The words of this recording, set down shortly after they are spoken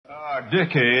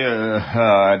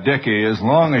Dickie, as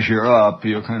long as you're up,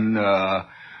 you can,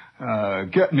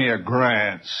 get me a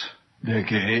Grant's,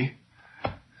 Dickie.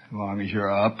 As long as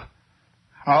you're up.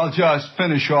 I'll just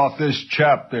finish off this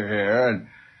chapter here, and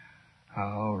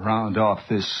I'll round off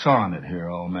this sonnet here,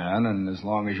 old man, and as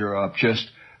long as you're up, just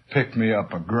pick me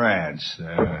up a Grant's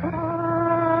there.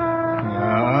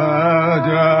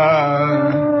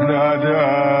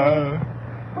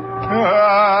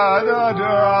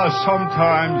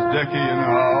 Sometimes, Dickie, you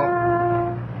know,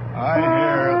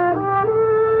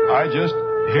 I just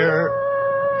hear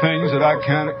things that I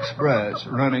can't express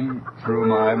running through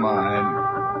my mind.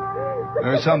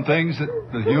 There are some things that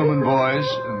the human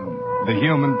voice and the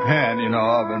human pen, you know,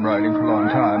 I've been writing for a long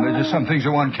time. There's just some things that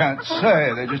one can't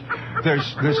say.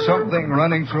 There's something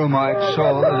running through my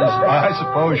soul that is, I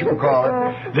suppose you could call it,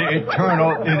 the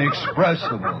eternal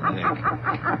inexpressible, Dick.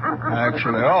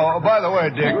 Actually, oh, by the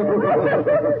way, Dick,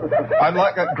 I'd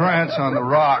like a Grant's on the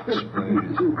rocks,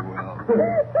 please. Well,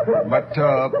 but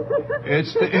it's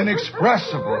the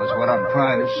inexpressible is what I'm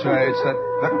trying to say. It's that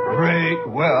great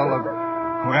well of,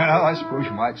 well, I suppose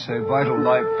you might say vital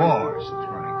life force that's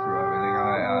running through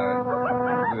everything.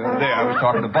 The other day I was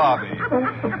talking to Bobby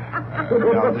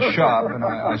down at the shop, and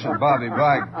I said, Bobby,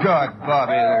 by God,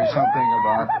 Bobby, there's something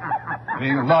about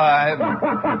being alive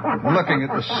and looking at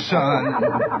the sun and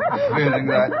feeling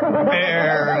that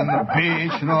air and the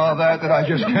beach and all that I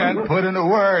just can't put into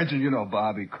words. And, you know,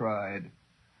 Bobby cried.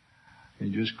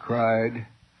 He just cried.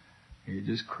 He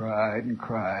just cried and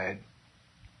cried.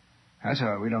 That's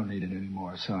all right. We don't need it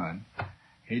anymore, son.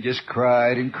 He just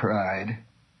cried and cried.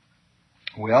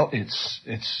 Well, it's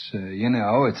you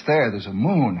know, it's there. There's a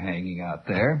moon hanging out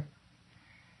there.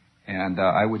 And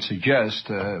I would suggest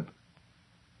that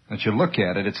you look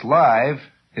at it. It's live.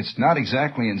 It's not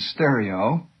exactly in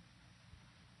stereo.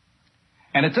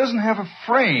 And it doesn't have a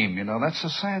frame, you know. That's the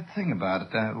sad thing about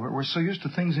it. That we're so used to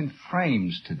things in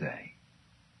frames today.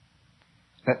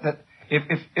 That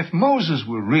if Moses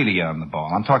were really on the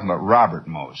ball, I'm talking about Robert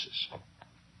Moses.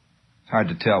 It's hard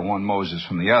to tell one Moses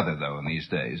from the other, though, in these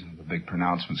days. The big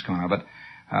pronouncements going on. But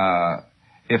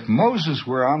if Moses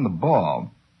were on the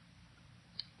ball,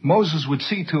 Moses would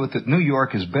see to it that New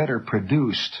York is better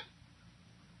produced,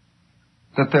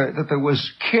 that there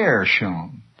was care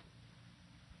shown,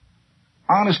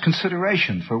 honest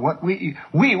consideration for what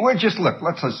we're just, look,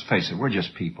 let's face it, we're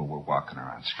just people. We're walking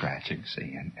around scratching,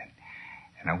 see,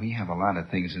 and we have a lot of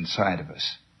things inside of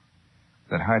us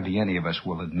that hardly any of us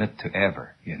will admit to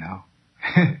ever, you know.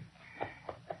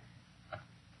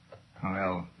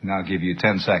 Well, now I'll give you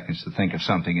 10 seconds to think of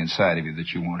something inside of you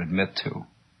that you won't admit to.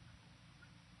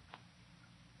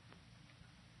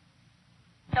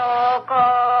 All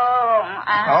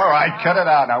right, cut it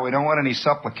out. Now, we don't want any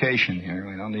supplication here.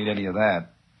 We don't need any of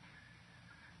that.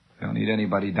 We don't need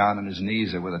anybody down on his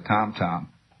knees there with a tom-tom.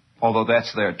 Although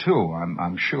that's there, too,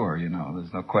 I'm sure, you know.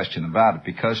 There's no question about it.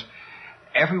 Because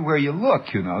everywhere you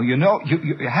look, you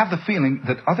have the feeling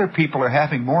that other people are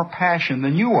having more passion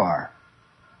than you are.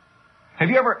 Have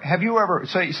you ever,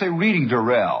 say reading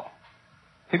Durrell,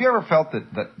 have you ever felt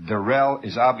that Durrell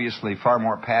is obviously far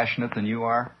more passionate than you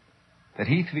are? That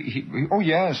he oh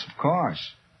yes, of course.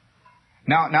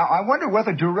 Now I wonder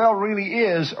whether Durrell really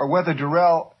is, or whether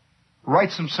Durrell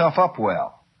writes himself up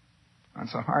well.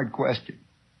 That's a hard question.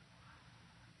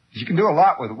 You can do a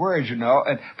lot with words, you know.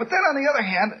 But then on the other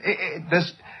hand,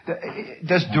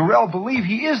 does Durrell believe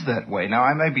he is that way? Now,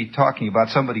 I may be talking about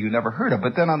somebody you never heard of,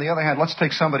 but then on the other hand, let's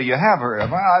take somebody you have heard of.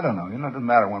 Well, I don't know. You know, it doesn't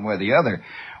matter one way or the other.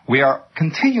 We are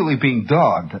continually being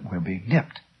dogged, that we're being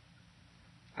nipped.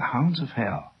 The hounds of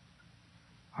hell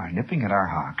are nipping at our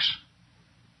hocks,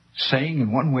 saying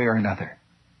in one way or another,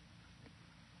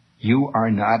 you are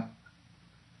not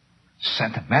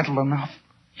sentimental enough.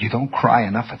 You don't cry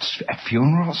enough at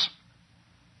funerals.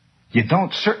 You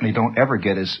certainly don't ever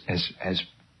get as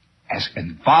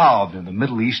involved in the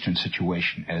Middle Eastern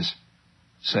situation as,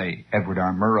 say, Edward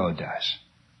R. Murrow does.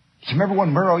 Do you remember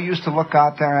when Murrow used to look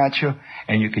out there at you,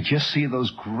 and you could just see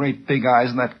those great big eyes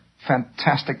and that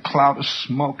fantastic cloud of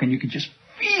smoke, and you could just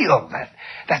feel that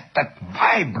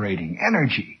vibrating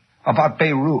energy about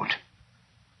Beirut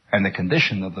and the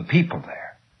condition of the people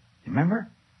there. You remember?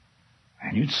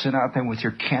 And you'd sit out there with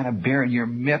your can of beer and your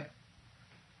mitt.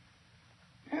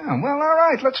 Yeah, well, all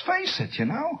right, let's face it, you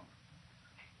know.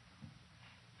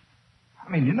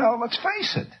 I mean, you know, let's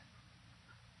face it.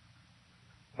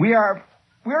 We're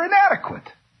inadequate.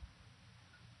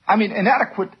 I mean,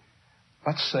 inadequate,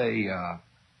 let's say,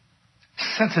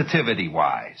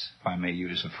 sensitivity-wise, if I may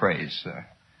use a phrase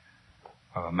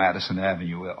of a Madison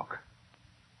Avenue ilk.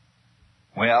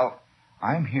 Well,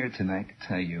 I'm here tonight to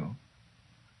tell you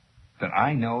that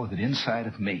I know that inside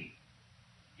of me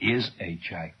is a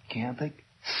gigantic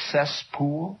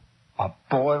cesspool, a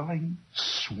boiling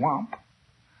swamp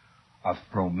of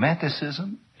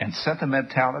romanticism and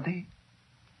sentimentality,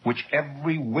 which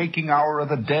every waking hour of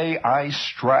the day I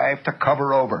strive to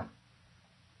cover over.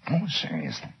 Oh,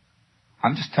 seriously.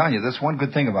 I'm just telling you, that's one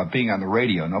good thing about being on the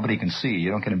radio. Nobody can see you.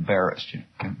 You don't get embarrassed.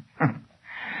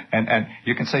 And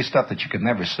you can say stuff that you could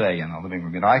never say in a living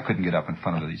room. You know, I couldn't get up in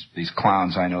front of these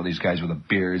clowns. I know these guys with the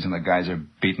beards, and the guys are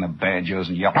beating the banjos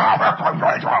and yelling,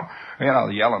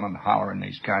 yelling and hollering,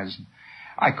 these guys.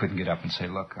 I couldn't get up and say,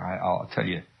 look, I'll tell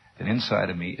you that inside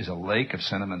of me is a lake of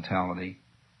sentimentality.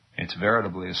 It's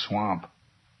veritably a swamp.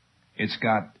 It's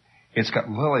got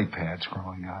lily pads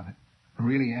growing on it. It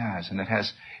really has. And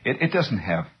it doesn't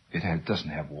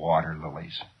have water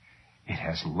lilies. It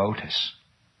has lotus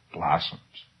blossoms.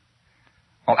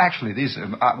 Well, actually,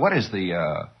 what is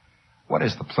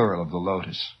the plural of the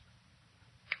lotus?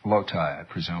 Loti, I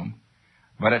presume.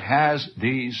 But it has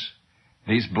these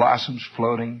blossoms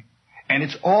floating, and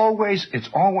it's always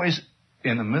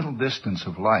in the middle distance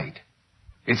of light.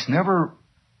 It's never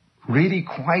really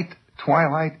quite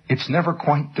twilight. It's never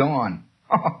quite dawn.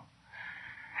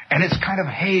 And it's kind of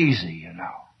hazy, you know.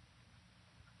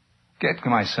 Get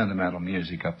my sentimental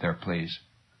music up there, please.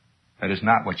 That is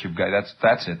not what you've got.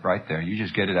 That's it right there. You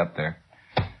just get it up there.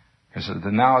 Because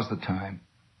now is the time.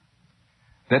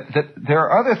 That there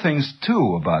are other things,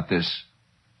 too, about this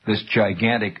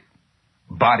gigantic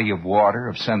body of water,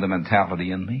 of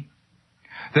sentimentality in me.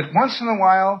 That once in a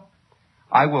while,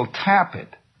 I will tap it.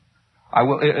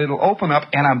 It'll open up,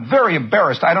 and I'm very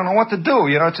embarrassed. I don't know what to do.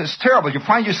 You know, it's terrible. You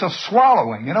find yourself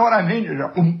swallowing. You know what I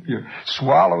mean? You're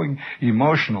swallowing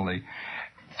emotionally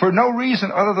for no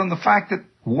reason other than the fact that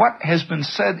what has been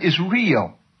said is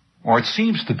real, or it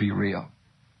seems to be real.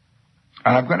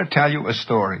 And I'm going to tell you a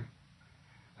story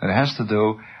that has to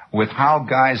do with how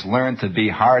guys learn to be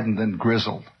hardened and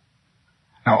grizzled.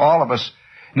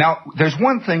 Now, there's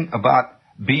one thing about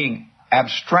being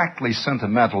abstractly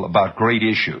sentimental about great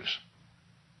issues.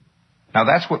 Now,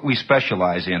 that's what we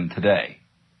specialize in today.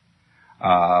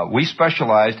 We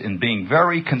specialized in being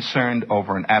very concerned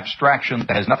over an abstraction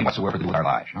that has nothing whatsoever to do with our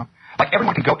lives. You know? Like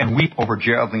everyone can go and weep over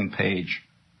Geraldine Page.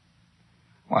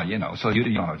 Well, you know, so you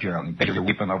don't know Geraldine Page. You're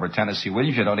weeping over Tennessee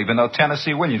Williams. You don't even know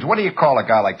Tennessee Williams. What do you call a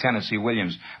guy like Tennessee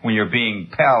Williams when you're being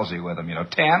palsy with him? You know,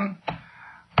 10?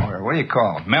 Or what do you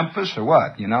call him? Memphis or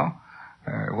what, you know?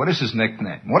 What is his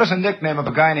nickname? What is a nickname of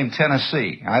a guy named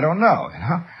Tennessee? I don't know, you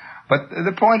know? But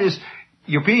the point is,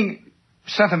 you're being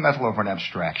sentimental over an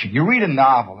abstraction. You read a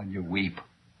novel and you weep.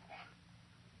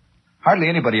 Hardly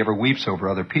anybody ever weeps over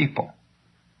other people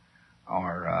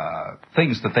or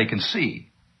things that they can see.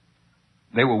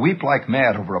 They will weep like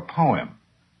mad over a poem.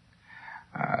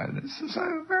 This is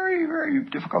a very, very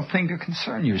difficult thing to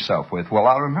concern yourself with. Well,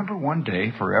 I'll remember one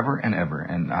day forever and ever,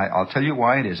 and I'll tell you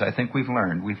why it is. I think we've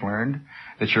learned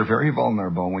that you're very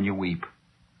vulnerable when you weep.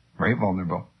 Very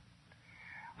vulnerable.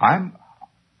 I'm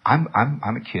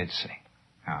a kid, see.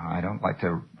 I don't like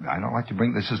to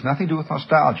bring, this has nothing to do with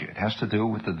nostalgia. It has to do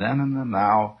with the then and the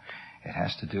now. It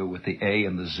has to do with the A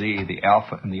and the Z, the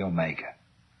alpha and the omega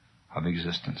of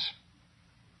existence.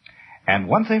 And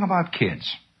one thing about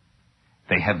kids,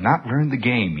 they have not learned the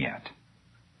game yet.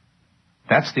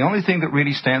 That's the only thing that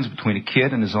really stands between a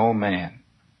kid and his old man.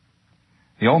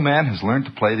 The old man has learned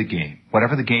to play the game,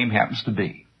 whatever the game happens to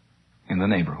be in the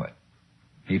neighborhood.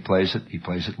 He plays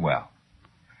it well.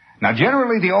 Now,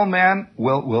 generally, the old man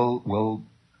will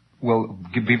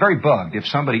be very bugged if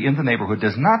somebody in the neighborhood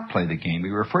does not play the game. We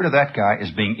refer to that guy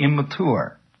as being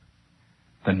immature,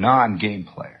 the non-game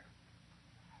player.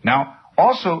 Now,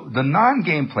 also, the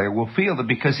non-game player will feel that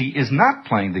because he is not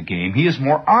playing the game, he is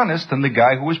more honest than the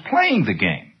guy who is playing the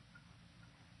game.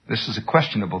 This is a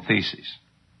questionable thesis.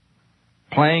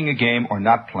 Playing a game or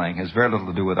not playing has very little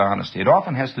to do with honesty. It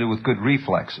often has to do with good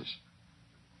reflexes.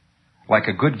 Like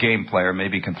a good game player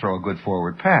maybe can throw a good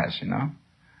forward pass, you know.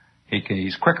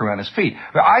 He's quicker on his feet.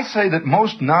 But I say that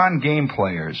most non-game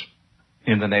players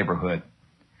in the neighborhood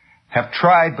have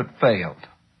tried but failed.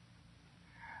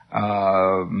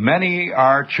 Many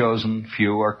are chosen,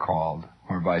 few are called,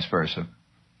 or vice versa.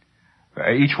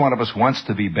 Each one of us wants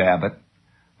to be Babbitt,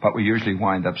 but we usually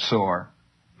wind up sore,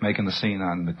 making the scene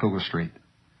on McDougal Street,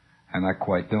 and not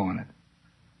quite doing it.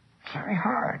 It's very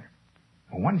hard.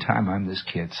 Well, one time I'm this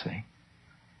kid, see,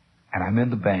 and I'm in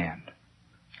the band.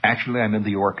 Actually, I'm in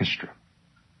the orchestra.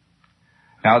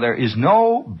 Now, there is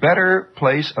no better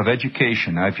place of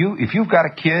education. Now, if you've got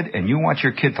a kid and you want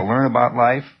your kid to learn about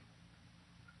life,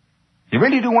 you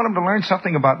really do want him to learn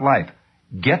something about life,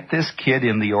 get this kid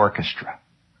in the orchestra.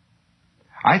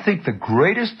 I think the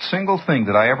greatest single thing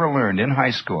that I ever learned in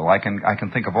high school, I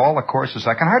can think of all the courses,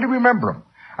 I can hardly remember them.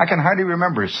 I can hardly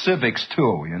remember civics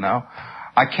too, you know.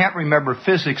 I can't remember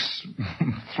physics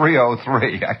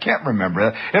 303. I can't remember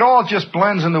it. It all just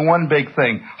blends into one big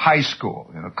thing, high school,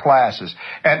 you know, classes.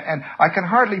 And I can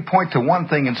hardly point to one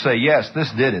thing and say, yes, this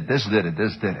did it, this did it,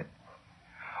 this did it.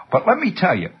 But let me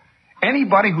tell you,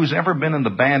 anybody who's ever been in the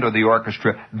band or the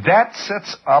orchestra, that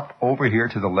sets up over here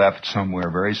to the left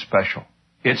somewhere very special.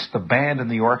 It's the band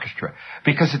and the orchestra.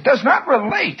 Because it does not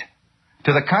relate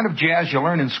to the kind of jazz you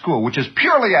learn in school, which is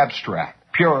purely abstract.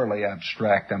 Purely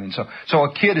abstract. I mean, so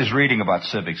a kid is reading about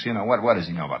civics. You know, what does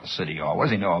he know about the city hall? What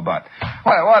does he know about,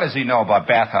 what does he know about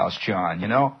Bathhouse John, you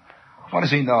know? What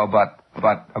does he know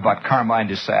about Carmine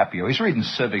DeSapio? He's reading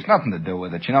civics, nothing to do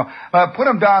with it, you know. Put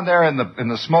him down there in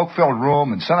the smoke-filled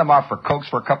room and send him out for cokes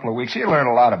for a couple of weeks. He'll learn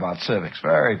a lot about civics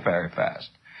very, very fast.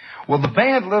 Well, the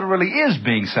band literally is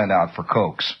being sent out for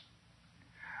cokes.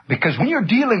 Because when you're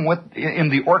dealing with, in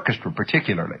the orchestra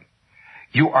particularly,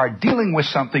 you are dealing with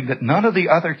something that none of the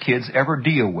other kids ever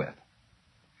deal with.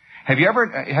 Have you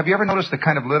ever noticed the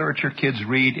kind of literature kids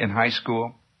read in high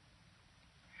school?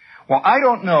 Well, I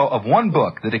don't know of one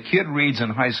book that a kid reads in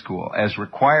high school as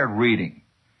required reading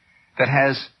that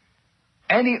has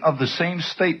any of the same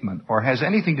statement or has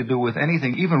anything to do with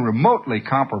anything even remotely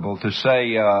comparable to,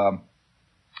 say,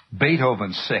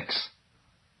 Beethoven 6.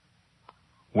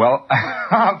 Well,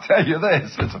 I'll tell you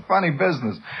this, it's a funny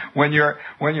business. When you're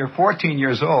 14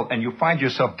 years old and you find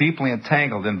yourself deeply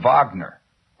entangled in Wagner,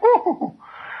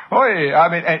 I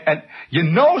mean, and you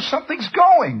know something's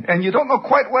going, and you don't know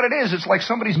quite what it is. It's like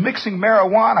somebody's mixing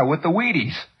marijuana with the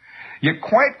Wheaties. You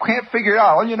quite can't figure it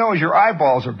out. All you know is your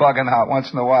eyeballs are bugging out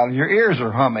once in a while, and your ears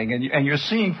are humming, and you're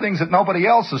seeing things that nobody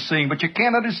else is seeing, but you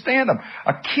can't understand them.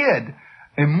 A kid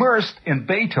immersed in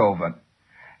Beethoven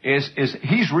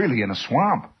he's really in a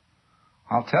swamp.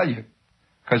 I'll tell you.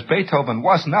 Because Beethoven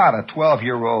was not a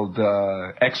 12-year-old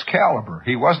Excalibur.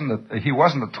 He wasn't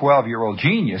a 12-year-old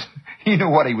genius. He knew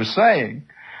what he was saying.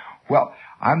 Well,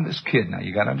 I'm this kid now.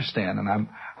 You got to understand, and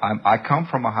I come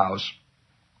from a house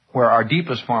where our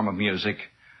deepest form of music.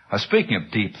 Speaking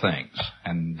of deep things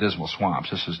and dismal swamps,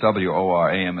 this is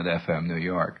WOR AM and FM New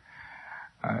York.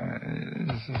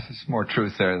 There's more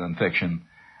truth there than fiction,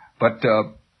 but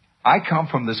I come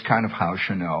from this kind of house,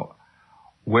 you know,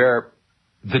 where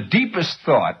the deepest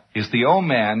thought is the old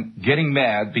man getting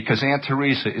mad because Aunt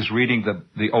Teresa is reading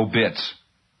the obits.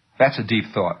 That's a deep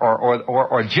thought.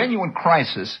 Or a genuine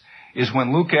crisis is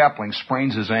when Luke Appling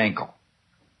sprains his ankle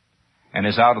and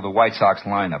is out of the White Sox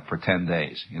lineup for 10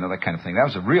 days. You know, that kind of thing. That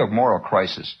was a real moral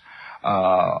crisis. You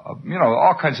know,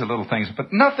 all kinds of little things, but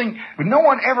no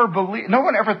one ever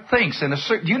thinks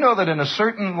you know that in a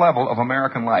certain level of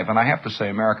American life, and I have to say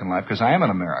American life because I am an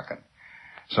American,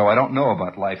 so I don't know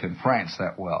about life in France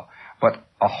that well, but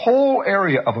a whole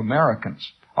area of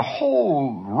Americans, a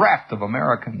whole raft of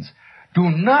Americans do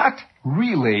not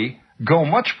really go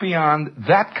much beyond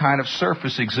that kind of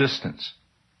surface existence.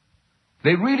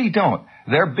 They really don't.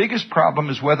 Their biggest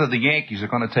problem is whether the Yankees are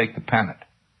going to take the pennant.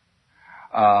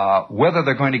 Whether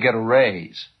they're going to get a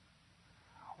raise.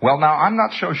 Well, now, I'm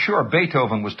not so sure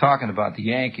Beethoven was talking about the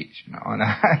Yankees, you know,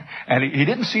 and he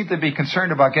didn't seem to be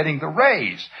concerned about getting the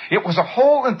raise. It was a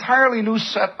whole entirely new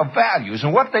set of values,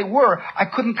 and what they were, I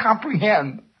couldn't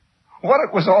comprehend what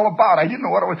it was all about. I didn't know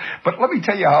what it was. But let me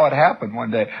tell you how it happened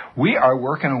one day. We are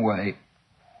working away.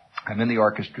 I'm in the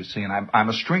orchestra, see, and I'm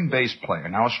a string bass player.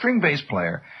 Now, a string bass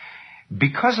player,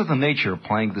 because of the nature of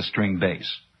playing the string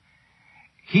bass,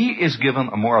 he is given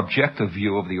a more objective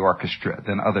view of the orchestra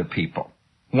than other people.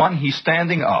 One, he's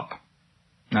standing up.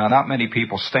 Now, not many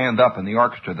people stand up in the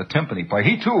orchestra. The timpani player,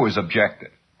 he too is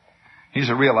objective. He's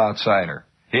a real outsider.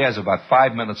 He has about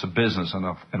 5 minutes of business in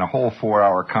a whole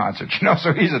 4-hour concert, you know,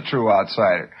 so he's a true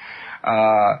outsider.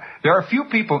 There are a few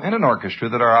people in an orchestra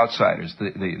that are outsiders.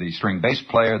 The string bass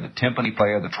player, the timpani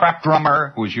player, the trap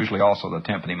drummer, who is usually also the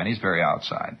timpani man, he's very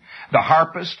outside. The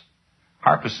harpist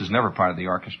is never part of the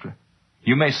orchestra.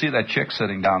 You may see that chick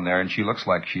sitting down there, and she looks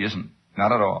like she isn't.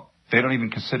 Not at all. They don't even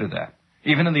consider that.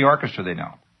 Even in the orchestra, they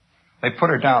don't. They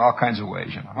put her down all kinds of ways,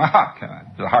 you know.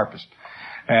 The harpist.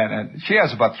 And she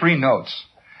has about 3 notes.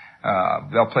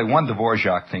 They'll play one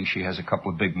Dvorak thing. She has a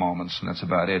couple of big moments, and that's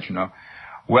about it, you know.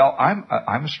 Well,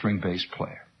 I'm a string bass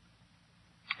player.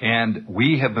 And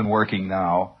we have been working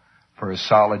now for a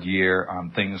solid year on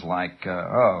things like,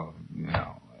 little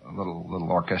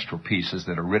orchestral pieces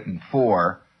that are written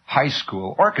for high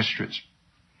school orchestras.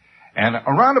 And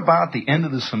around about the end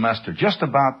of the semester, just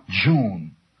about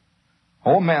June,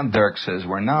 old man Dirks says,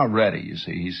 we're now ready. You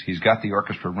see, he's got the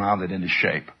orchestra rounded into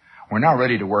shape. We're now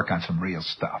ready to work on some real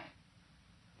stuff.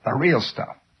 the real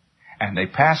stuff. And they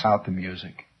pass out the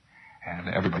music. And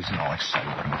everybody's all excited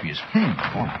and confused.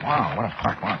 Wow, what a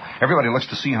part. Wow. Everybody looks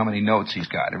to see how many notes he's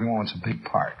got. Everyone wants a big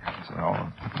part.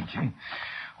 So, gee,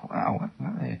 wow,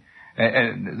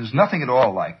 and there's nothing at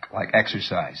all like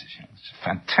exercises. It's a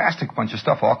fantastic bunch of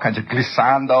stuff, all kinds of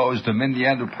glissandos,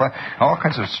 diminuendo, all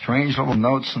kinds of strange little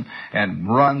notes and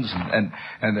runs, and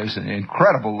there's an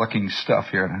incredible looking stuff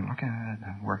here. And I'm looking at it,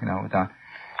 I'm working out with that.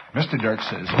 Mr. Dirks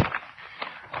says,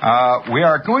 we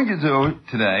are going to do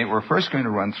today, we're first going to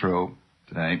run through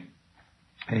today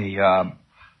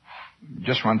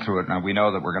just run through it. Now, we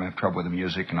know that we're going to have trouble with the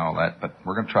music and all that, but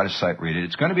we're going to try to sight read it.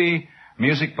 It's going to be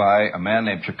music by a man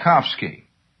named Tchaikovsky.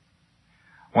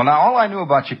 Well, now, all I knew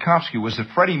about Tchaikovsky was that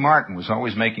Freddie Martin was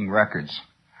always making records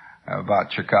about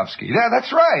Tchaikovsky. Yeah,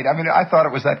 that's right. I mean, I thought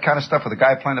it was that kind of stuff with a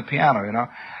guy playing the piano, you know,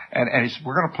 and he said,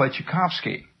 we're going to play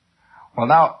Tchaikovsky. Well,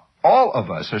 now, all of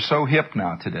us are so hip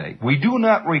now today, we do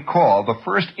not recall the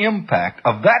first impact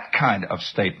of that kind of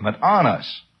statement on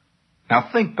us. Now,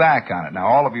 think back on it. Now,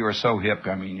 all of you are so hip,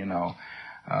 I mean, you know,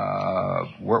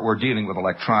 we're dealing with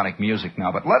electronic music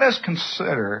now, but let us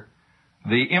consider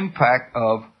the impact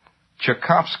of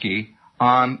Tchaikovsky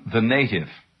on the native,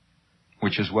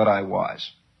 which is what I was.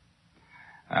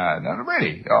 Now,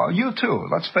 really, you too.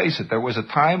 Let's face it. There was a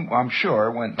time, I'm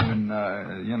sure, when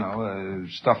you know,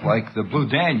 stuff like the Blue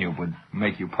Danube would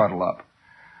make you puddle up.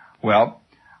 Well,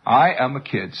 I am a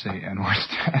kid, see, and we're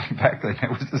standing back there.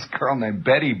 There was this girl named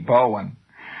Betty Bowen.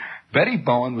 Betty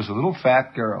Bowen was a little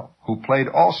fat girl who played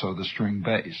also the string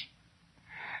bass.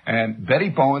 And Betty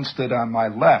Bowen stood on my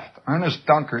left. Ernest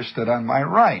Dunker stood on my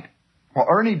right. Well,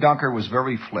 Ernie Dunker was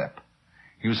very flip.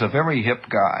 He was a very hip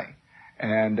guy.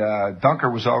 And Dunker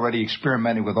was already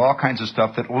experimenting with all kinds of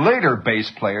stuff that later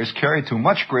bass players carried to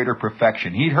much greater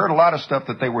perfection. He'd heard a lot of stuff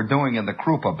that they were doing in the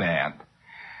Krupa band.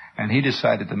 And he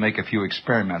decided to make a few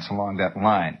experiments along that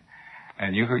line.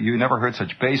 And you never heard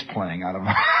such bass playing out of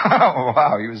him. Oh,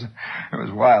 wow, it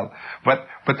was wild. But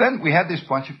then we had this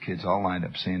bunch of kids all lined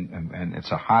up, and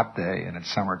it's a hot day, and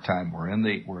it's summertime. We're in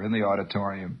the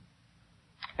auditorium,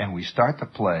 and we start to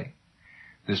play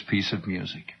this piece of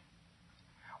music.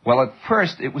 Well, at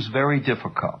first, it was very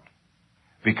difficult,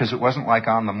 because it wasn't like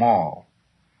On the Mall.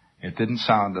 It didn't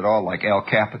sound at all like El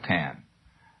Capitan.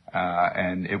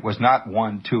 And it was not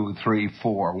 1, 2, 3,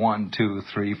 4, 1, 2,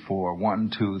 3, 4,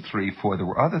 1, 2, 3, 4. There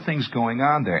were other things going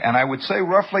on there. And I would say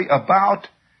roughly about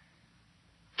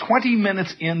 20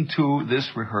 minutes into this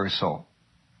rehearsal,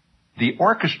 the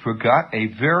orchestra got a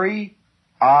very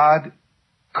odd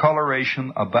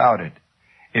coloration about it.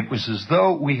 It was as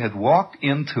though we had walked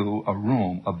into a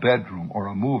room, a bedroom, or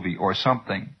a movie, or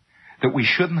something that we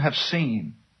shouldn't have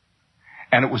seen.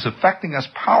 And it was affecting us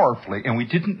powerfully, and we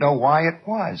didn't know why it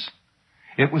was.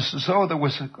 It was as though there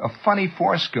was a funny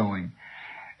force going.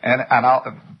 And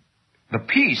the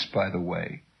piece, by the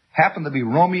way, happened to be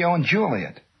Romeo and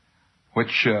Juliet,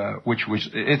 which was,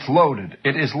 it's loaded.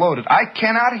 It is loaded. I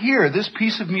cannot hear this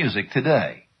piece of music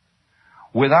today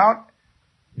without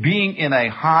being in a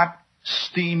hot,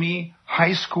 steamy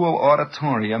high school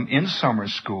auditorium in summer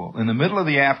school in the middle of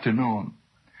the afternoon,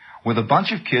 with a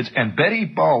bunch of kids, and Betty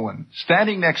Bowen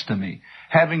standing next to me,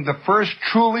 having the first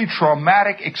truly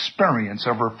traumatic experience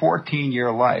of her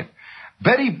 14-year life.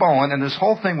 Betty Bowen, and this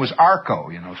whole thing was arco,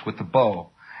 you know, it's with the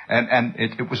bow. And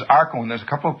it was arco, and there's a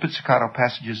couple of pizzicato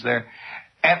passages there.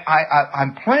 And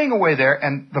I'm playing away there,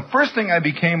 and the first thing I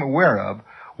became aware of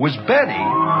was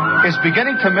Betty is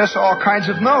beginning to miss all kinds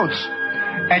of notes.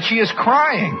 And she is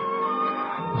crying.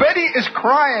 Betty is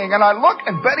crying, and I look,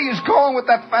 and Betty is going with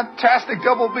that fantastic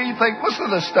double B thing. Listen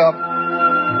to this stuff.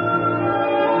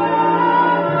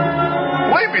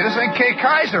 Believe me, this ain't Kay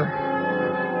Kaiser.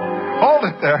 Hold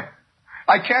it there.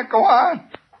 I can't go on.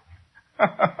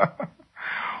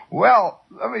 Well,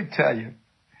 let me tell you.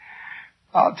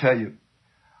 I'll tell you.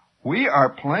 We are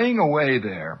playing away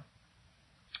there.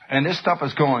 And this stuff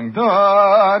is going,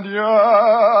 da,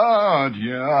 da,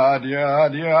 da, da,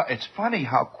 da. It's funny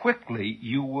how quickly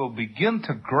you will begin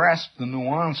to grasp the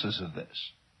nuances of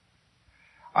this.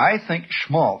 I think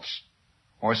schmaltz,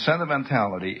 or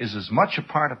sentimentality, is as much a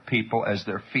part of people as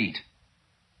their feet.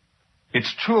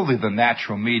 It's truly the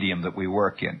natural medium that we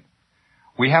work in.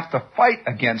 We have to fight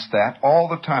against that all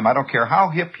the time. I don't care how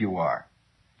hip you are.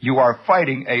 You are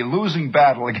fighting a losing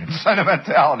battle against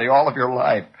sentimentality all of your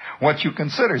life, what you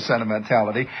consider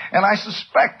sentimentality. And I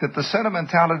suspect that the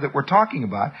sentimentality that we're talking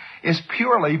about is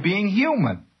purely being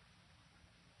human.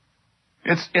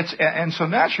 And so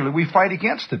naturally we fight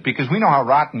against it because we know how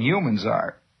rotten humans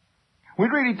are. We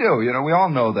really do. You know, we all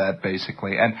know that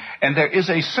basically. And there is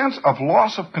a sense of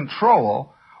loss of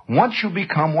control once you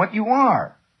become what you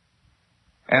are.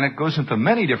 And it goes into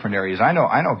many different areas. I know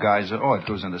guys that, it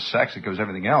goes into sex, it goes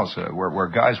everything else,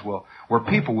 where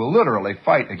people will literally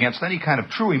fight against any kind of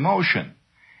true emotion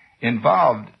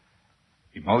involved,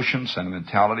 emotion,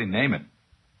 sentimentality, name it,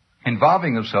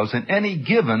 involving themselves in any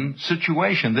given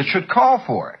situation that should call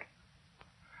for it.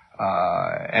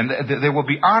 And they will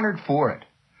be honored for it.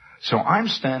 So I'm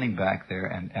standing back there,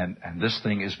 and this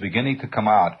thing is beginning to come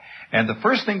out. And the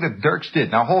first thing that Dirks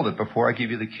did, now hold it before I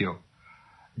give you the cue.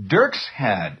 Dirks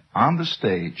had on the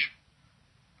stage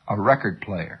a record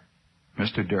player,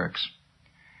 Mr. Dirks.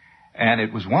 And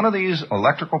it was one of these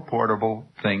electrical portable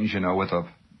things, with a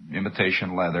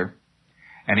imitation leather.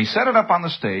 And he set it up on the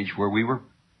stage where we were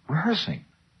rehearsing.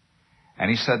 And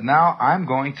he said, now I'm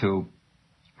going to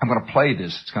play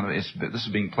this. This is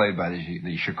being played by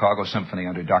the Chicago Symphony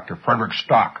under Dr. Frederick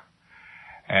Stock.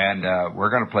 And we're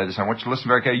going to play this. I want you to listen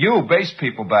very carefully. You bass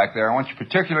people back there, I want you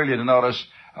particularly to notice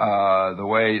the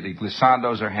way the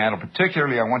glissandos are handled.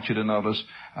 Particularly, I want you to notice,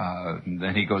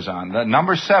 then he goes on.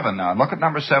 Number 7 now. Look at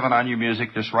number 7 on your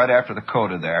music, just right after the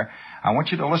coda there. I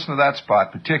want you to listen to that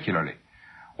spot particularly.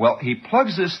 Well, he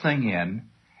plugs this thing in,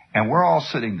 and we're all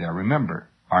sitting there. Remember,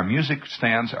 our music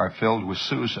stands are filled with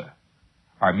Sousa.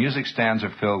 Our music stands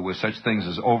are filled with such things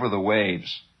as Over the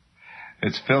Waves.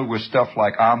 It's filled with stuff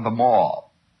like On the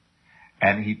Mall.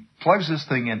 And he plugs this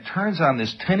thing in, turns on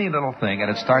this tinny little thing,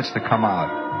 and it starts to come out.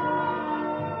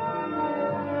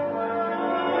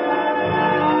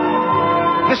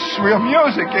 This is real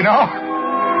music,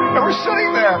 And we're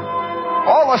sitting there,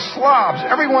 all the slobs,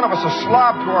 every one of us a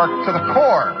slob to the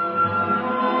core.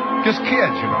 Just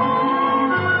kids,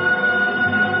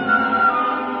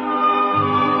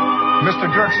 Mr.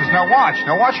 Dirks says, now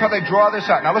watch how they draw this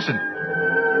out. Now listen.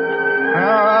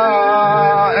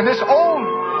 And this old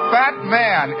fat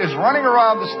man is running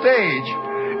around the stage,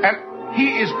 and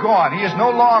he is gone. He is no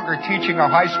longer teaching a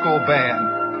high school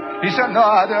band. He said,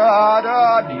 da, da,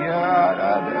 da, da,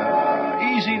 da,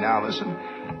 da. Easy now, listen.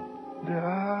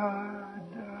 Da,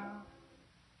 da.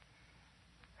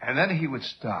 And then he would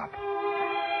stop.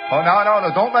 Oh,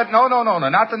 no, don't let, no,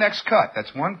 not the next cut.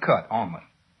 That's one cut only.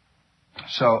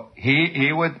 So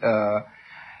he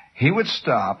would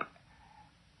stop,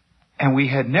 and we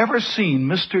had never seen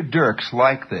Mr. Dirks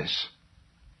like this.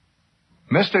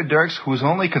 Mr. Dirks, whose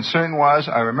only concern was,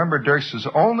 I remember Dirks'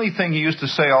 only thing he used to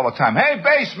say all the time, hey,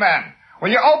 bassman, will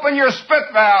you open your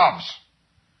spit valves?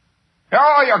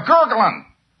 Oh, you're gurgling.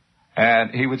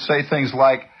 And he would say things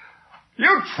like,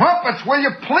 you trumpets, will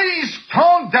you please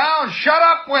tone down, shut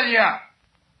up, will you?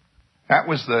 That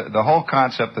was the whole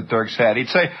concept that Dirks had. He'd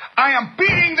say, I am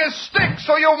beating this stick,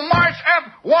 so you march up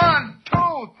 1,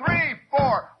 2, 3,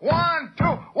 4, 1, 2,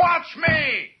 watch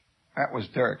me. That was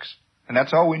Dirks. And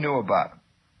that's all we knew about him.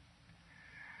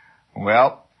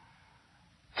 Well,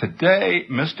 today,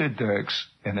 Mr. Dirks,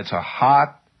 and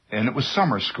it was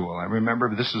summer school. I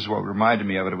remember, this is what reminded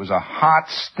me of it. It was a hot,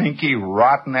 stinky,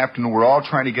 rotten afternoon. We're all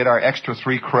trying to get our extra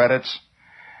 3 credits,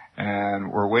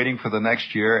 and we're waiting for the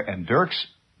next year, and Dirks,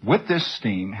 with this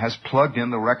steam, has plugged in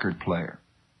the record player.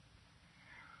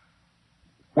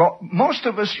 Well, most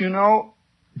of us,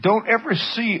 don't ever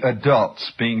see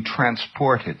adults being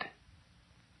transported.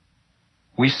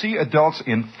 We see adults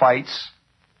in fights.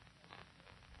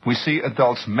 We see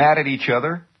adults mad at each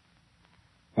other.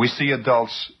 We see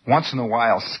adults once in a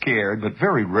while scared, but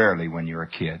very rarely when you're a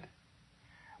kid.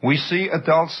 We see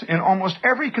adults in almost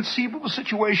every conceivable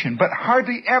situation, but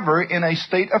hardly ever in a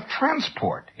state of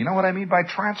transport. You know what I mean by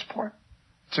transport?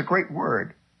 It's a great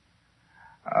word.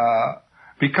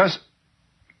 Because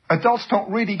adults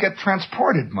don't really get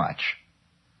transported much.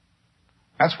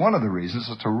 That's one of the reasons.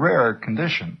 It's a rare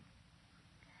condition.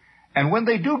 And when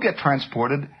they do get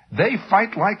transported, they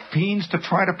fight like fiends to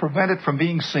try to prevent it from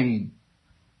being seen.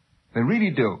 They really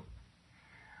do.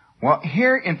 Well,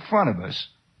 here in front of us,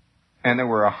 and there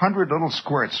were 100 little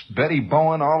squirts. Betty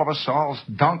Bowen, all of us, all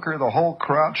Dunker, the whole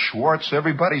crowd, Schwartz,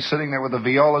 everybody sitting there with the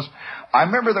violas. I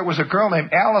remember there was a girl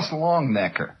named Alice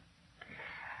Longnecker.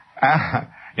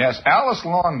 Yes, Alice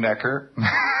Longnecker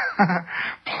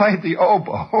played the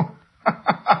oboe.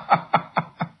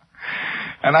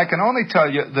 And I can only tell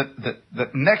you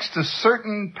that next to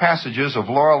certain passages of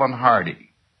Laurel and Hardy,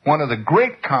 one of the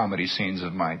great comedy scenes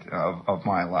of my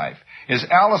life is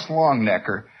Alice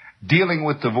Longnecker dealing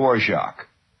with Dvorak.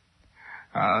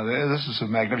 This is a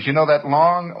magnificent. You know that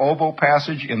long oboe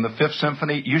passage in the 5th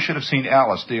Symphony? You should have seen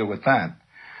Alice deal with that.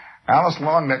 Alice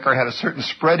Longnecker had a certain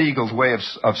spread eagle's way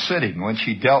of sitting when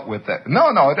she dealt with that. No,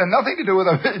 it had nothing to do with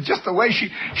it. Just the way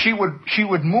she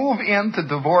would move into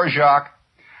Dvorak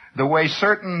the way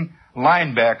certain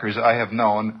linebackers I have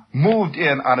known moved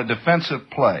in on a defensive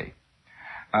play.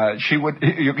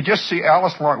 you could just see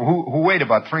Alice who weighed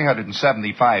about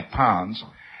 375 pounds,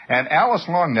 and Alice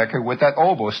Longnecker with that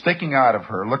oboe sticking out of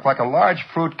her looked like a large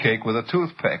fruitcake with a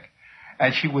toothpick.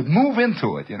 And she would move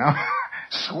into it,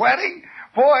 sweating.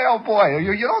 Boy, oh boy,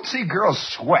 you don't see girls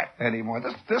sweat anymore.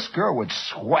 This girl would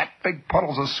sweat, big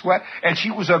puddles of sweat, and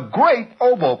she was a great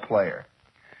oboe player.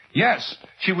 Yes,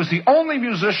 she was the only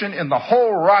musician in the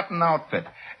whole rotten outfit.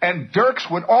 And Dirks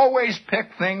would always pick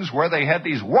things where they had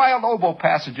these wild oboe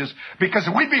passages, because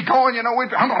we'd be going, we'd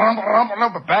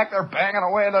be back there banging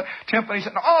away the timpanis,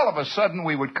 and all of a sudden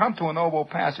we would come to an oboe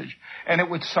passage, and it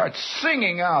would start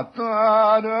singing out,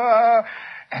 da, da,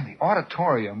 and the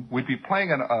auditorium, we'd be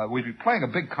playing a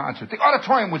big concert. The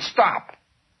auditorium would stop.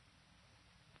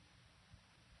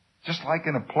 Just like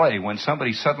in a play when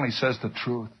somebody suddenly says the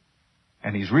truth,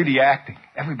 and he's really acting.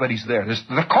 Everybody's there.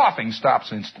 The coughing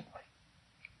stops instantly.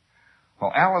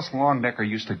 Well, Alice Longnecker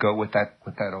used to go with that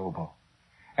oboe.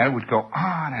 And it would go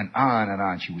on and on and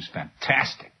on. She was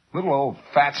fantastic. Little old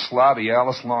fat slobby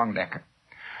Alice Longnecker.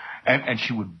 And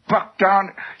she would buck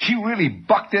down. She really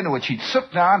bucked into it. She'd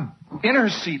sit down in her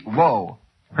seat low,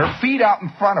 her feet out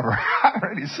in front of her.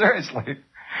 Really, seriously.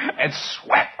 And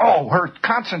sweat. Oh, her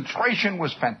concentration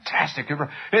was fantastic.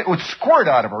 It would squirt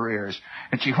out of her ears.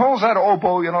 And she holds that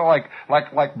oboe,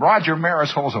 like Roger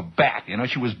Maris holds a bat.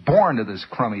 She was born to this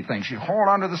crummy thing. She'd hold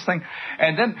onto this thing,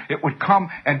 and then it would come,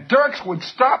 and Dirks would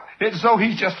stop. It's as though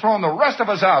he's just thrown the rest of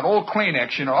us out. Old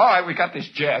Kleenex, all right, we got this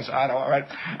jazz out, all right.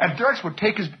 And Dirks would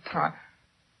take his baton.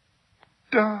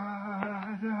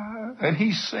 Da, da, and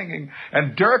he's singing.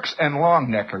 And Dirks and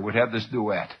Longnecker would have this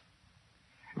duet.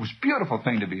 It was a beautiful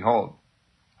thing to behold.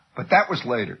 But that was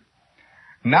later.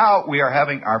 Now we are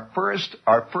having our first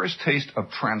taste of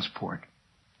transport.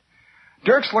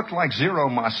 Dirks looked like Zero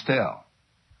Mostel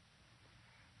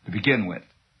to begin with,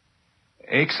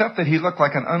 except that he looked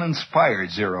like an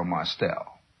uninspired Zero Mostel.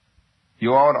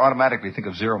 You all automatically think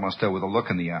of Zero Mostel with a look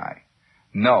in the eye.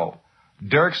 No,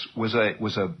 Dirks was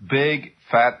a big,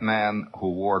 fat man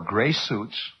who wore gray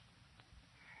suits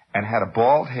and had a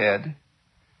bald head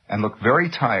and looked very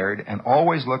tired and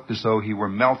always looked as though he were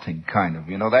melting, kind of.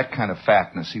 That kind of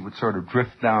fatness. He would sort of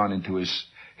drift down into his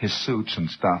suits and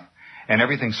stuff, and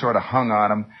everything sort of hung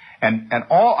on him. And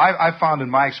I found in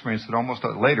my experience that almost,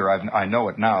 later I know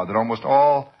it now, that almost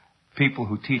all people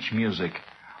who teach music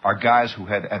are guys who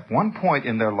had at one point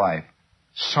in their life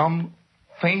some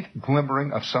faint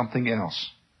glimmering of something else.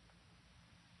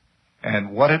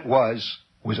 And what it was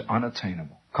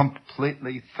unattainable.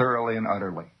 Completely, thoroughly, and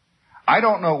utterly. I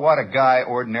don't know what a guy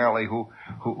ordinarily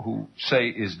who say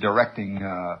is directing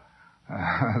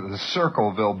the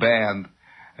Circleville band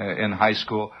in high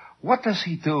school, what does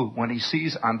he do when he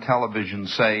sees on television,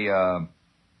 say,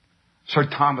 Sir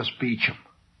Thomas Beecham?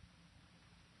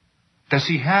 Does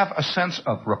he have a sense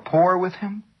of rapport with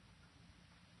him?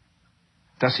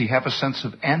 Does he have a sense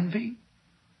of envy?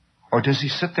 Or does he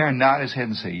sit there and nod his head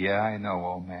and say, yeah, I know,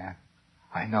 old man.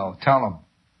 I know. Tell him.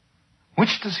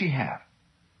 Which does he have?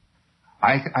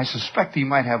 I suspect he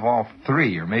might have all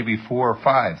three or maybe 4 or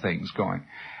 5 things going.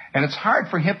 And it's hard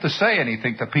for him to say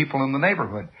anything to people in the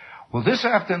neighborhood. Well, this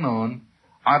afternoon,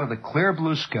 out of the clear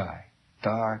blue sky,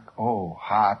 dark,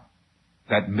 hot,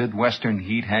 that Midwestern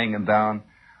heat hanging down,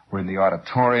 we're in the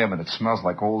auditorium and it smells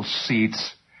like old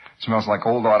seats. It smells like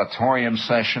old auditorium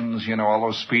sessions. All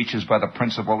those speeches by the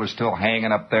principal are still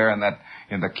hanging up there in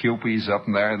the cupies up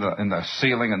in there in the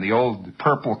ceiling, and the old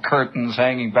purple curtains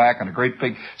hanging back, and a great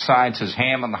big sign says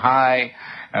Hammond High.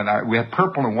 And we had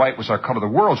purple and white was our color, the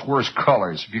world's worst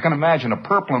colors. If you can imagine a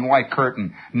purple and white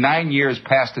curtain 9 years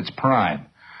past its prime.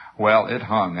 Well, it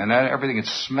hung, and then everything it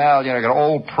smelled. You got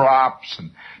old props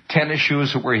and tennis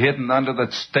shoes that were hidden under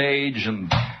the stage,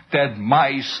 and dead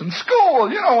mice, and school.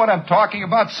 You know what I'm talking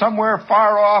about. Somewhere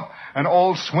far off, an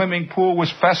old swimming pool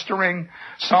was festering.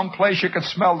 Someplace you could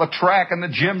smell the track and the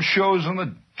gym shoes and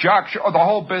the jock show, the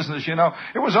whole business.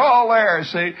 It was all there.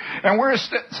 See, and we're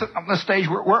sitting on the stage.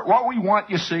 What we want,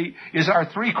 you see, is our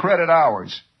 3 credit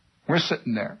hours. We're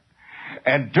sitting there,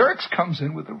 and Dirks comes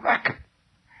in with a record,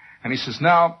 and he says,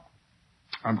 "Now,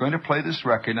 I'm going to play this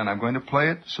record, and I'm going to play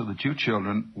it so that you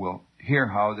children will hear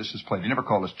how this is played." He never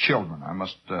called us children.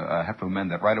 I have to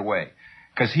amend that right away.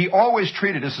 Because he always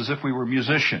treated us as if we were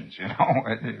musicians,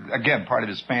 Again, part of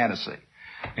his fantasy.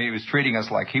 He was treating us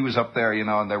like he was up there,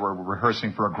 and they were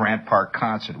rehearsing for a Grant Park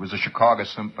concert. It was a Chicago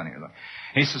Symphony.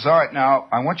 He says, all right, now,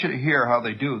 I want you to hear how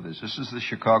they do this. This is the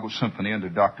Chicago Symphony under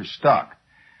Dr. Stock.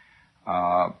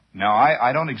 Now,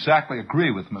 I don't exactly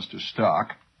agree with Mr.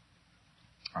 Stock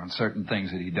on certain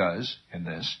things that he does in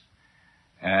this.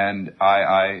 And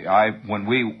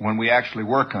when we actually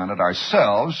work on it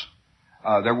ourselves,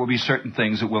 there will be certain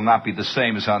things that will not be the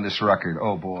same as on this record.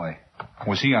 Oh, boy.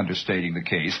 Was he understating the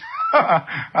case?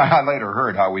 I later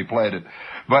heard how we played it.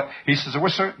 But he says,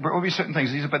 there will be certain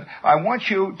things. He said, but I want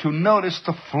you to notice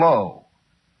the flow.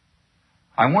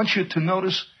 I want you to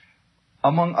notice,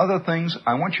 among other things,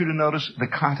 I want you to notice the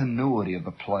continuity of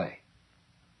the play.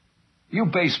 You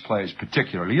bass players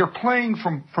particularly, you're playing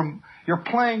from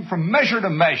measure to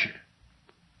measure.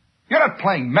 You're not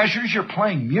playing measures, you're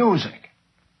playing music.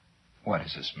 What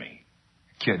does this mean?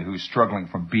 A kid who's struggling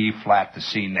from B flat to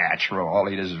C natural, all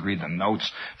he does is read the notes,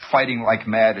 fighting like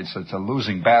mad. It's a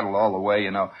losing battle all the way,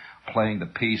 playing the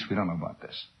piece. We don't know about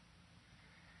this.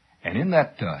 And in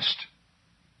that dust,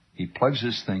 he plugs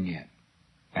this thing in,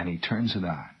 and he turns it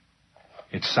on.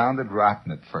 It sounded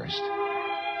rotten at first.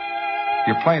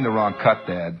 You're playing the wrong cut,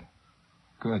 Dad.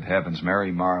 Good heavens,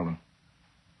 Mary Marlin.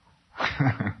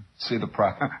 See the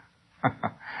problem?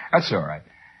 That's all right.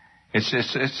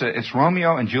 It's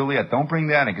Romeo and Juliet. Don't bring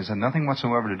that in, because it has nothing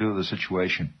whatsoever to do with the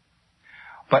situation.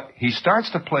 But he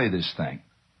starts to play this thing.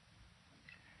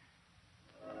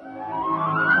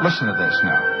 Listen to this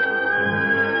now.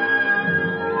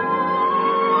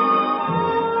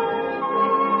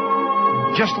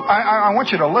 I want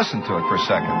you to listen to it for a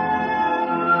second.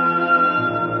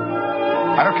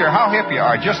 I don't care how hip you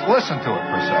are, just listen to it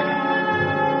for a second.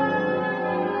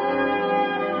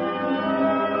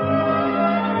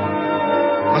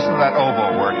 Listen to that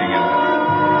oboe working in it.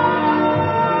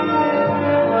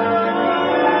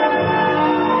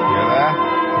 Hear that?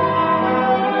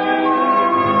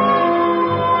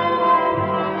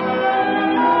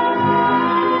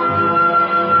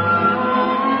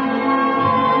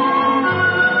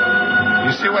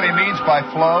 You see what he means by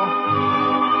flow?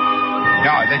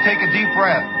 Now, they take a deep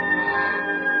breath.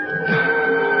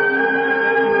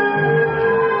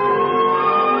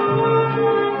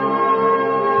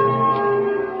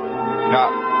 Now,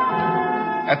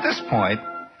 at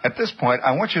this point,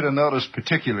 I want you to notice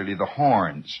particularly the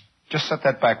horns. Just set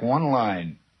that back one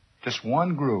line, just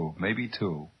one groove, maybe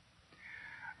two.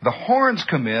 The horns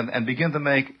come in and begin to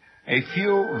make a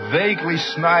few vaguely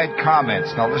snide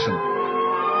comments. Now listen.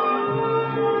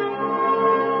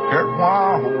 Hear,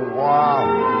 wow, wow.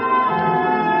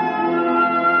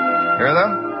 Hear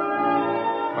them?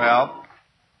 Well,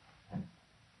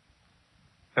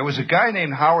 there was a guy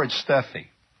named Howard Steffi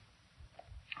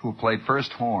who played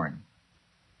first horn.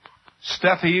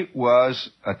 Steffi was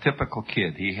a typical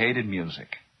kid. He hated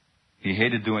music. He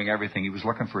hated doing everything. He was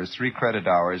looking for his 3 credit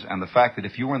hours and the fact that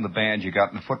if you were in the band, you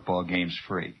got in the football games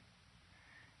free.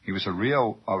 He was a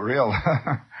real,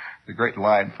 the great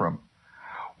line from.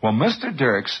 Well, Mr.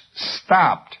 Dirks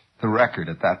stopped the record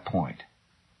at that point.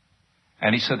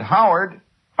 And he said, Howard,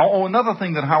 another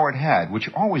thing that Howard had, which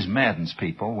always maddens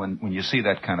people when you see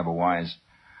that kind of a wise,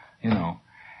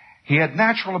 he had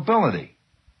natural ability,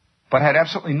 but had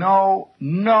absolutely no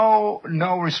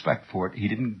respect for it. He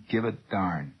didn't give a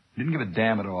darn. He didn't give a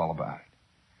damn at all about it.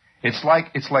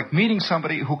 It's like meeting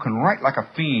somebody who can write like a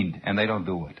fiend and they don't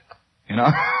do it.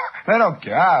 They don't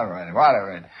care. All right,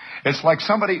 whatever. It's like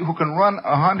somebody who can run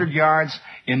 100 yards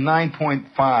in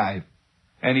 9.5,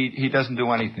 and he doesn't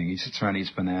do anything. He sits around and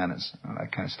eats bananas, and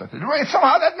that kind of stuff.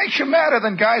 Somehow that makes you madder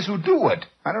than guys who do it.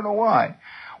 I don't know why.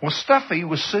 Well, Steffi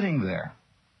was sitting there,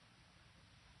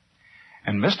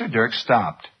 and Mr. Dirks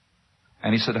stopped,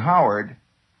 and he said, Howard,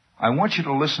 I want you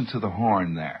to listen to the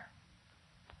horn there.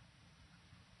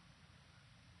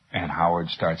 And Howard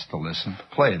starts to listen.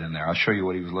 Play it in there. I'll show you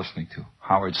what he was listening to.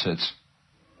 Howard sits.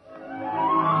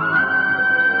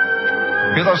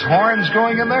 Hear those horns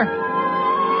going in there?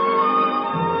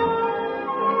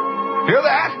 Hear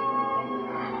that?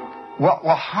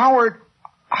 Well,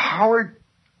 Howard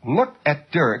looked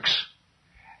at Dirks,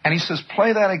 and he says,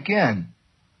 play that again.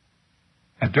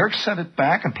 And Dirks sent it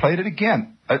back and played it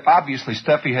again. Obviously,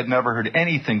 Steffi had never heard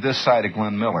anything this side of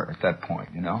Glenn Miller at that point,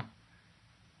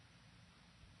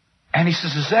 And he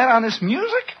says, is that on this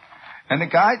music? And the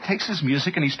guy takes his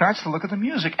music and he starts to look at the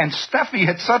music. And Steffi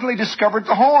had suddenly discovered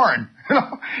the horn.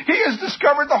 He has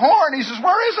discovered the horn. He says,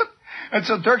 where is it? And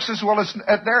so Dirk says, well, it's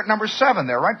there at number 7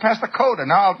 there, right past the coda.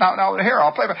 Now, here,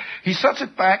 I'll play it. He sets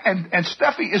it back and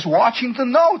Steffi is watching the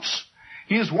notes.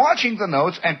 He is watching the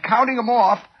notes and counting them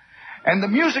off. And the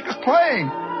music is playing.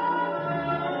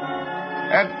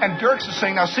 And Dirks is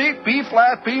saying, now see, B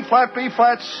flat, B flat, B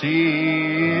flat, C,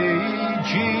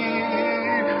 G,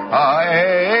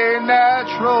 A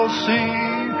natural C.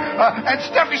 And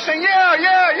Steffi's saying,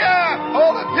 yeah,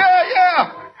 hold it,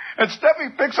 yeah. And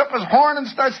Steffi picks up his horn and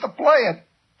starts to play it.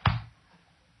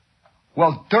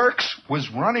 Well, Dirks was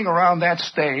running around that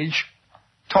stage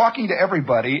talking to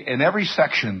everybody in every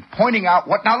section, pointing out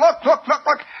what, now look.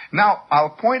 Now, I'll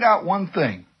point out one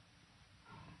thing.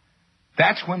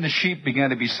 That's when the sheep began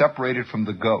to be separated from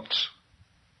the goats.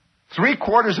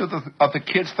 3/4 of the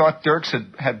kids thought Dirks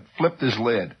had flipped his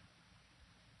lid.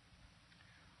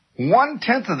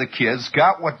 1/10 of the kids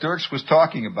got what Dirks was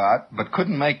talking about, but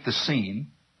couldn't make the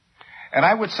scene. And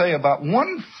I would say about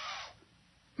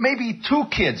maybe 2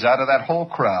 kids out of that whole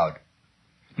crowd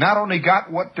not only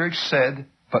got what Dirks said,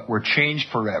 but were changed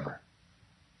forever.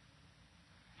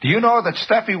 Do you know that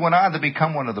Steffi went on to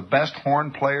become one of the best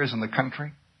horn players in the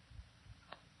country?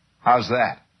 How's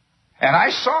that? And I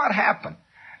saw it happen.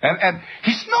 And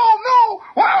he said, no,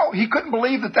 wow. He couldn't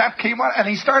believe that came out, and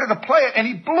he started to play it, and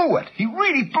he blew it. He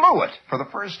really blew it for the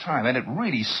first time, and it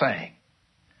really sang.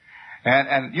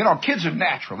 And you know, kids are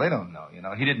natural. They don't know, you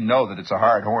know. He didn't know that it's a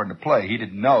hard horn to play. He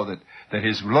didn't know that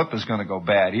his lip is going to go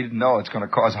bad. He didn't know it's going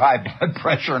to cause high blood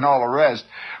pressure and all the rest.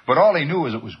 But all he knew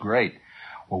was it was great.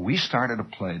 Well, we started to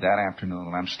play that afternoon,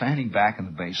 and I'm standing back in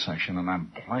the bass section, and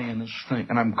I'm playing this thing,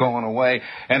 and I'm going away,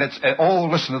 and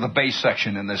listen to the bass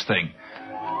section in this thing.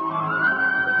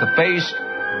 The bass,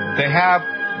 they have,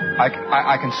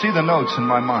 I can see the notes in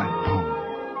my mind.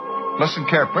 Boom. Listen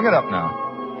carefully. Bring it up now.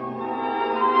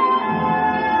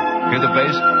 Hear the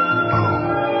bass? Boom.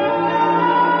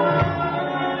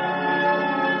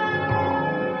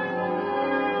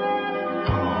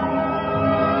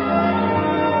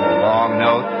 Long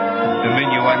note,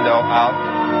 diminuendo out,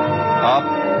 up.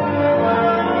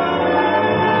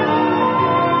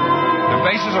 The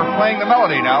basses are playing the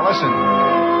melody now. Listen.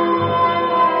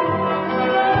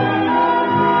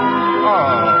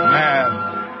 Oh, man.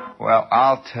 Well,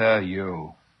 I'll tell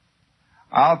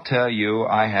you,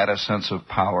 I had a sense of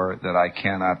power that I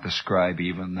cannot describe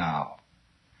even now.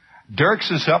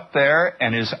 Dirks is up there,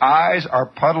 and his eyes are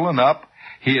puddling up.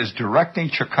 He is directing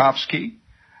Tchaikovsky.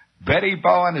 Betty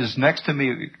Bowen is next to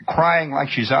me crying like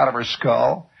she's out of her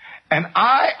skull. And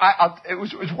it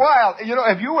was wild. You know,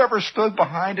 have you ever stood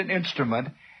behind an instrument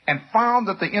and found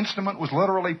that the instrument was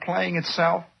literally playing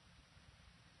itself?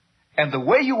 And the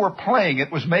way you were playing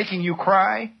it was making you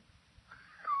cry?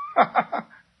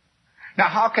 Now,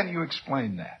 how can you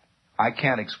explain that? I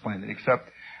can't explain it, except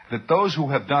that those who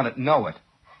have done it know it.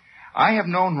 I have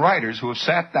known writers who have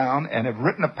sat down and have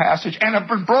written a passage and have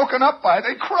been broken up by it.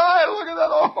 They cry, look at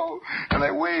that, and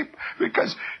they weep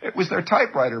because it was their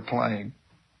typewriter playing.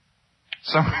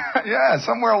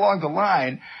 Somewhere along the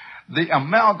line, the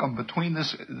amalgam between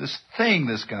this thing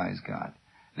this guy's got,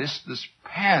 this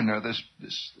pen or this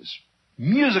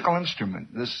musical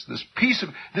instrument, this piece of,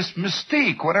 this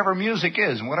mystique, whatever music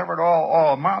is and whatever it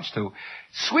all amounts to,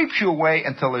 sweeps you away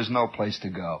until there's no place to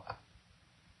go.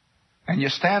 And you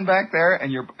stand back there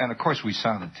and of course we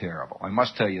sounded terrible. I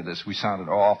must tell you this, we sounded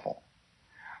awful.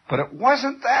 But it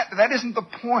wasn't that isn't the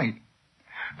point.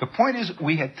 The point is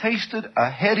we had tasted a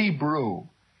heady brew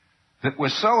that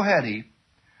was so heady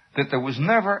that there was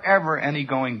never ever any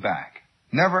going back.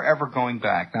 Never ever going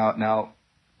back. Now,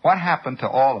 what happened to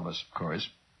all of us, of course,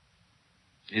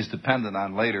 is dependent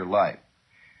on later life.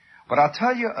 But I'll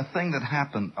tell you a thing that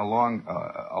happened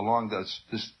along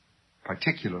this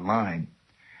particular line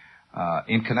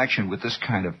in connection with this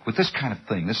kind of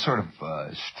thing, this sort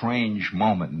of strange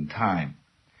moment in time.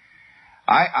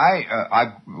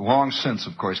 I've long since,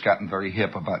 of course, gotten very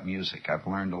hip about music. I've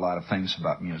learned a lot of things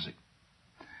about music.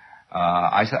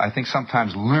 I think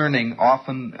sometimes learning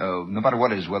often, no matter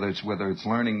what it is, whether it's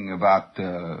learning about,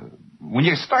 when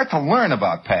you start to learn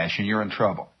about passion, you're in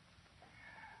trouble.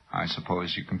 I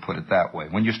suppose you can put it that way.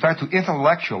 When you start to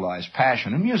intellectualize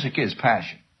passion, and music is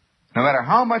passion. No matter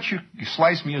how much you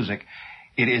slice music,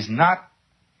 it is not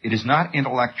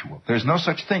intellectual. There's no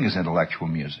such thing as intellectual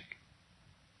music.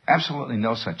 Absolutely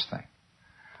no such thing.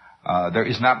 There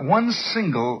is not one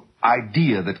single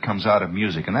idea that comes out of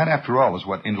music, and that, after all, is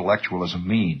what intellectualism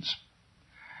means.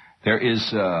 There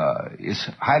is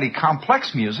highly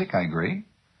complex music, I agree.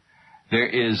 There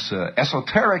is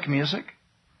esoteric music.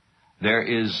 There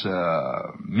is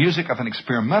music of an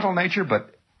experimental nature,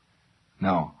 but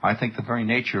no, I think the very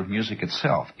nature of music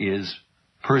itself is,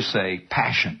 per se,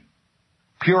 passion.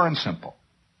 Pure and simple.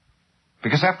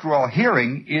 Because, after all,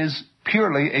 hearing is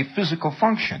purely a physical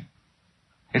function.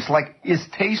 It's like, is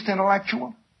taste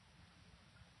intellectual?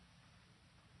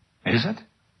 Is it?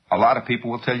 A lot of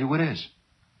people will tell you it is.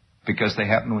 Because they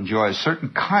happen to enjoy a certain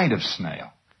kind of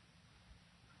snail.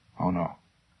 Oh, no.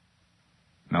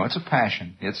 No, it's a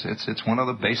passion. It's one of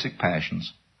the basic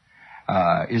passions.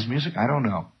 Is music? I don't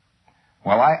know.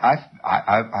 Well,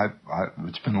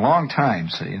 it's been a long time,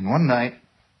 see, and one night,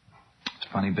 it's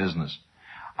funny business.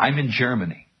 I'm in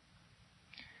Germany.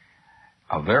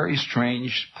 a very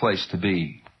strange place to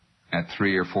be at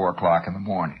 3 or 4 o'clock in the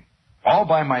morning, all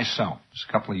by myself. It was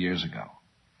a couple of years ago.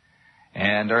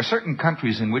 And there are certain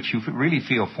countries in which you really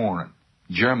feel foreign.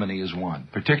 Germany is one,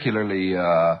 particularly,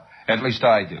 at least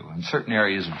I do. In certain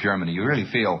areas of Germany, you really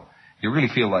feel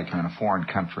like you're in a foreign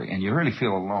country, and you really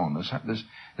feel alone.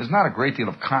 There's not a great deal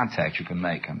of contact you can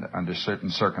make under certain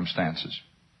circumstances.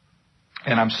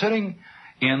 And I'm sitting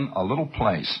in a little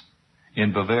place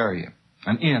in Bavaria,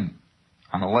 an inn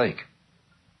on a lake.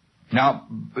 Now,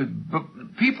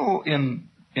 people in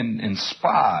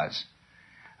spas,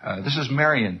 this is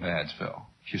Marienbadsville,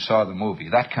 if you saw the movie,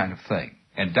 that kind of thing.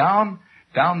 And down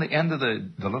the end of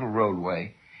the little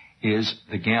roadway is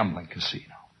the gambling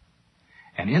casino.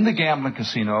 And in the gambling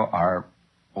casino are,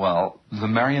 well, the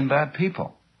Marienbad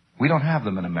people. We don't have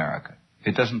them in America.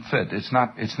 It doesn't fit. It's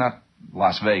not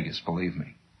Las Vegas, believe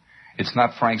me. It's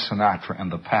not Frank Sinatra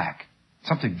and the Pack.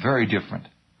 Something very different.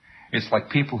 It's like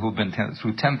people who've been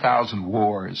through 10,000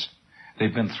 wars.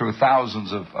 They've been through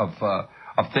thousands of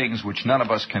things which none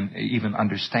of us can even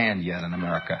understand yet in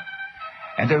America.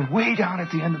 And they're way down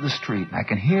at the end of the street, and I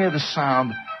can hear the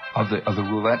sound of the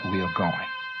roulette wheel going.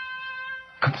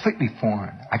 Completely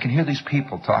foreign. I can hear these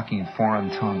people talking in foreign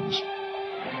tongues.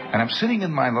 And I'm sitting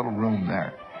in my little room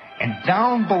there, and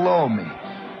down below me,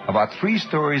 about 3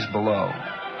 stories below,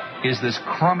 is this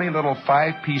crummy little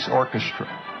 5-piece orchestra.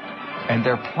 And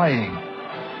they're playing.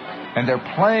 And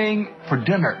they're playing for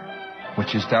dinner,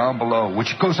 which is down below,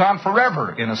 which goes on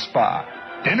forever in a spa.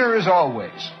 Dinner is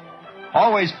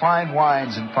always fine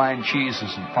wines and fine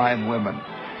cheeses and fine women.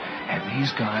 And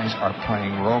these guys are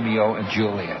playing Romeo and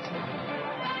Juliet.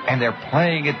 And they're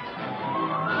playing it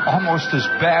almost as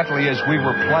badly as we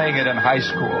were playing it in high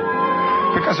school.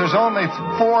 Because there's only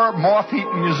 4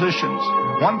 moth-eaten musicians.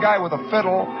 One guy with a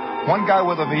fiddle, one guy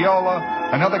with a viola,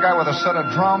 another guy with a set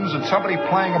of drums, and somebody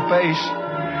playing a bass.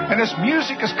 And this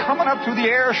music is coming up through the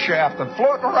air shaft and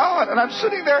floating around, and I'm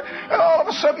sitting there, and all of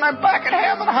a sudden I'm back at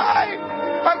Hammond High.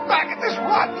 I'm back at this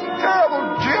rotten,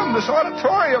 terrible gym, this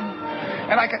auditorium.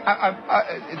 And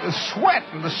the sweat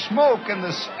and the smoke and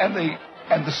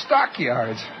the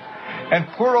stockyards. And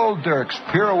poor old Dirks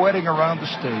pirouetting around the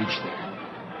stage there,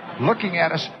 looking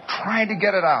at us, trying to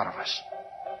get it out of us.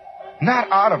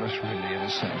 Not out of us, really, in a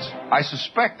sense. I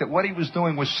suspect that what he was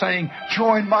doing was saying,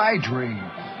 join my dream.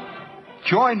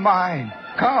 Join mine.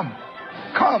 Come.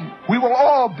 We will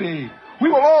all be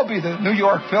the New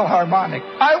York Philharmonic.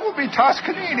 I will be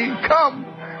Toscanini. Come.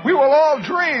 We will all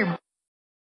dream.